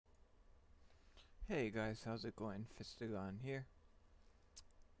Hey guys, how's it going? Fistagon here.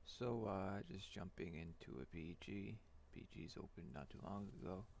 So, just jumping into a PG. PG's opened not too long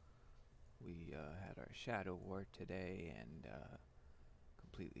ago. We had our Shadow War today and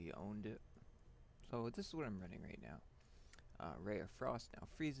completely owned it. So this is what I'm running right now. Ray of Frost now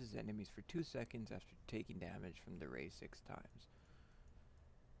freezes enemies for 2 seconds after taking damage from the ray 6 times.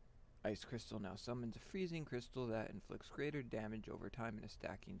 Ice Crystal now summons a freezing crystal that inflicts greater damage over time in a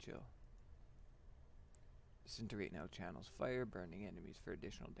stacking chill. Disintegrate now channels fire, burning enemies for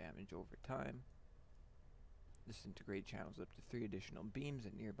additional damage over time. Disintegrate channels up to 3 additional beams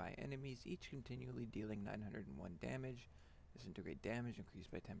at nearby enemies, each continually dealing 901 damage. Disintegrate damage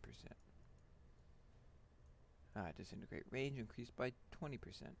increased by 10%. Disintegrate range increased by 20%.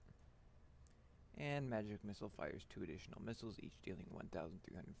 And magic missile fires 2 additional missiles, each dealing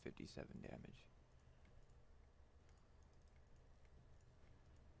 1,357 damage.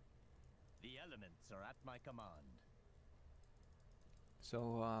 The elements are at my command.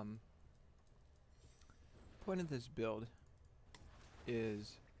 So, point of this build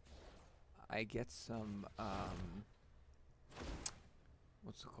is I get some,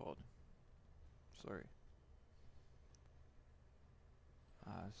 what's it called? Sorry.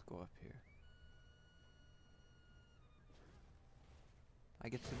 Let's go up here. I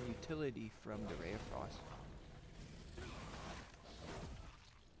get some utility from the Ray of Frost.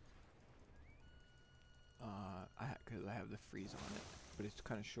 Cause I have the freeze on it, but it's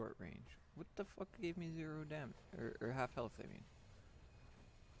kind of short range. What the fuck gave me 0 damage? Or half health, I mean.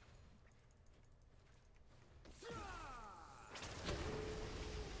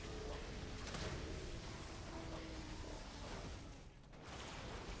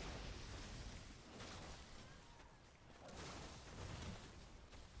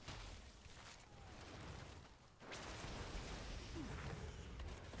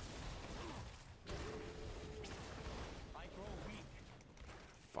 I grow weak.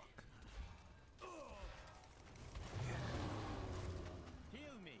 Fuck.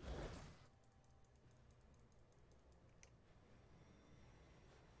 Heal me.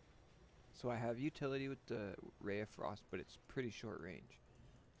 So I have utility with the Ray of Frost, but it's pretty short range.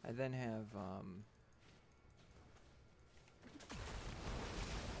 I then have, the,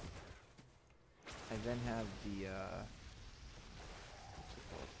 what's it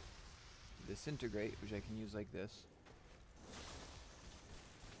called? Disintegrate, which I can use like this.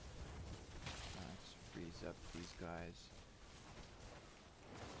 Let's freeze up these guys.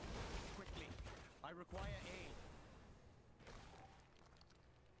 Quickly. I require aid.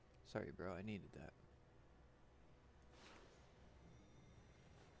 Sorry, bro, I needed that.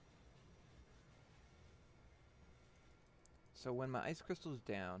 So when my ice crystal's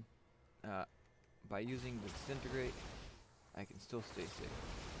down, by using the disintegrate, I can still stay safe.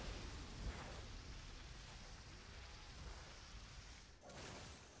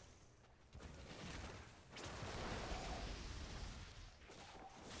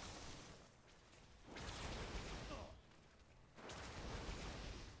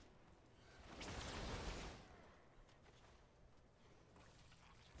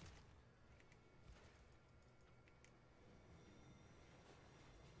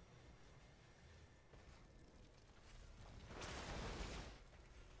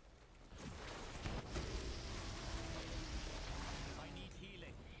 I need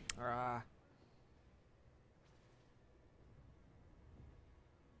healing. Ah.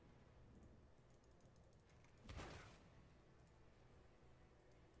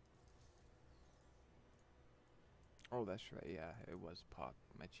 Oh, that's right. Yeah, it was pop.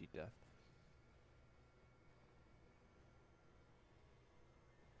 My cheat death.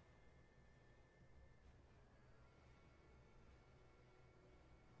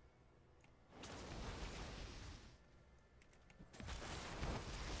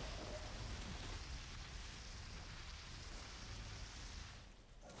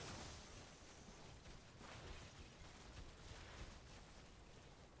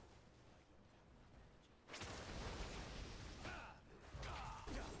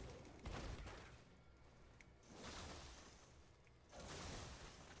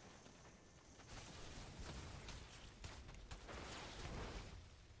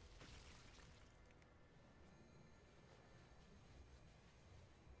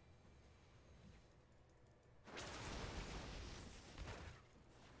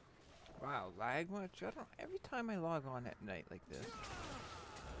 Wow, lag much? I don't. Every time I log on at night like this,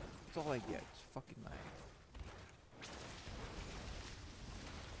 that's all I get. It's fucking lag.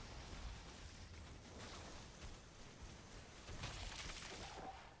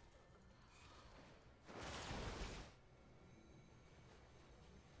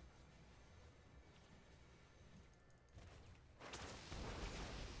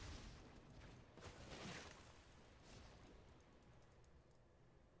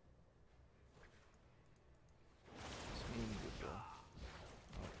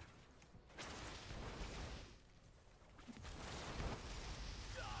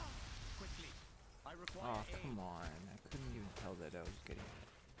 getting it.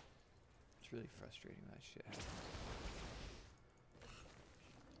 It's really frustrating when that shit happens.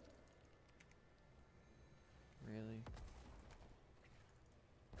 Really?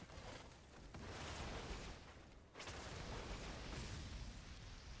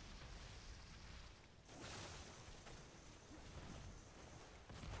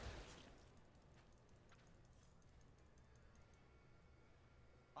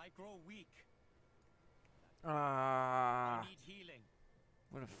 I grow weak. Ah! I need healing.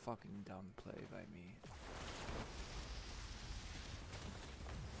 What a fucking dumb play by me.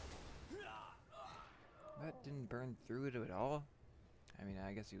 That didn't burn through it at all? I mean,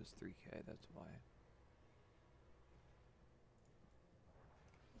 I guess he was 3k, that's why.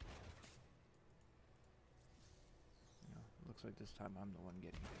 You know, looks like this time I'm the one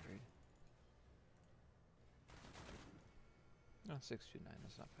getting carried. No, 629,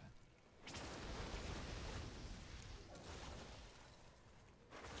 that's not bad.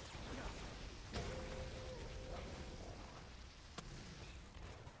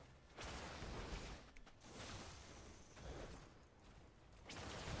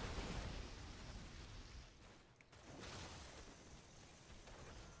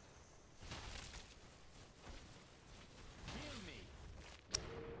 Heal me.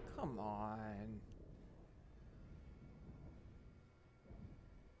 Come on.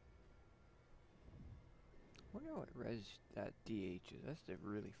 Wonder what res that DH is. That's a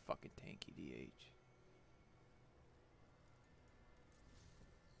really fucking tanky DH.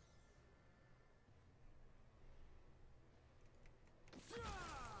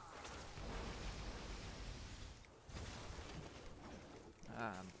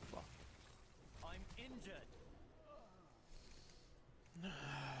 Ah, I'm fucked. I'm injured. I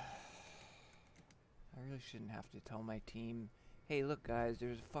really shouldn't have to tell my team, hey look guys,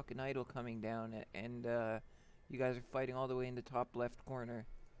 there's a fucking idol coming down and you guys are fighting all the way in the top left corner.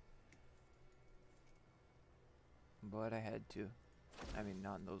 But I had to. I mean,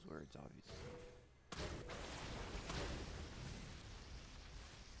 not in those words, obviously.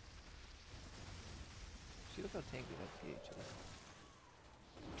 See, look how tanky that TH is.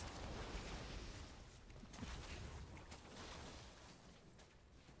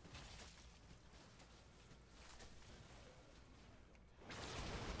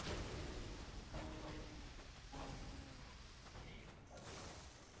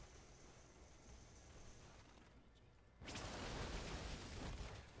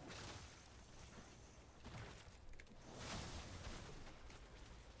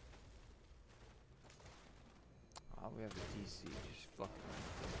 Oh, we have a DC, just fucking.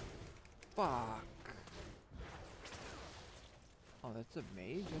 Fuck! Oh, that's a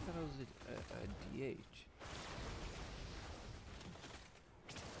mage? I thought it was a DH.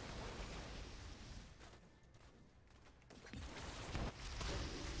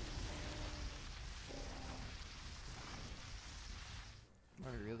 Am I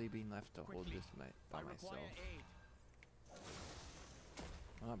really being left to hold this by I myself? require aid.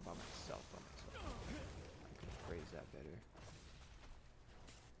 Not by myself, I could phrase that better.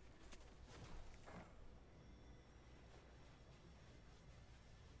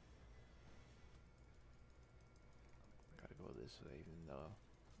 Gotta go this way, even though,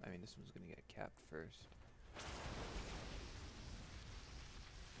 I mean, this one's gonna get capped first.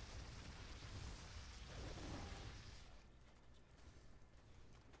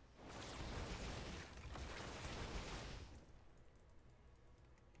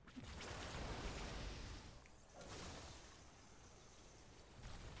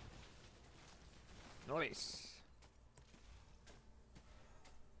 Nice!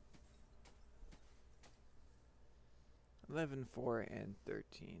 $11, 4, and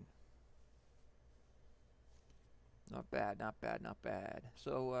 13. Not bad, not bad, not bad.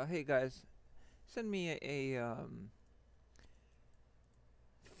 So, hey guys, send me a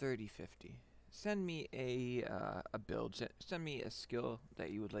 30/50. Send me a build. Send me a skill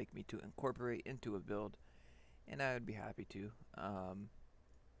that you would like me to incorporate into a build, and I would be happy to.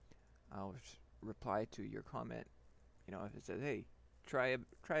 I'll reply to your comment. You know, if it says, "Hey, try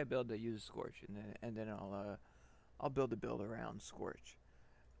a build that uses Scorch," and then I'll build a build around Scorch.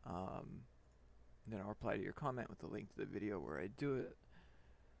 Then I'll reply to your comment with a link to the video where I do it.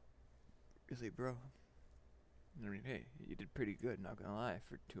 Really, bro? I mean, hey, you did pretty good, not gonna lie,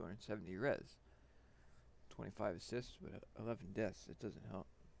 for 270 res. 25 assists, but 11 deaths. It doesn't help.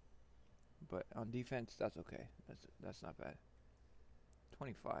 But on defense, that's okay. That's not bad.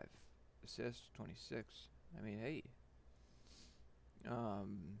 25 assists, 26. I mean, hey.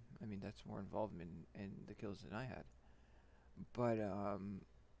 I mean, that's more involvement in the kills than I had. But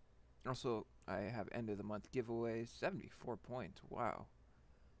Also, I have end of the month giveaways. 74 points. Wow.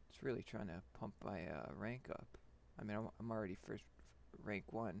 It's really trying to pump my rank up. I mean, I'm already first rank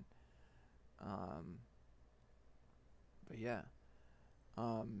 1. Um, but yeah.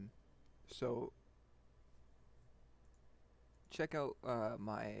 So check out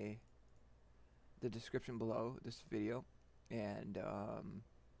the description below this video, and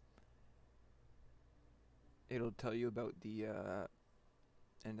it'll tell you about the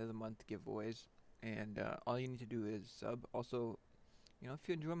end of the month giveaways. And all you need to do is sub. Also, if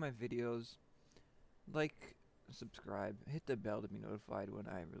you enjoy my videos, like, subscribe, hit the bell to be notified when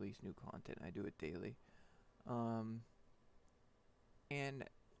I release new content. I do it daily. And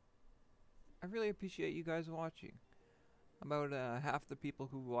I really appreciate you guys watching. About half the people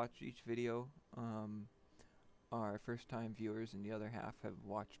who watch each video are first time viewers, and the other half have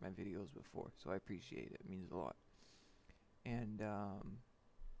watched my videos before, so I appreciate it. It means a lot. And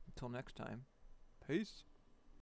until next time, peace.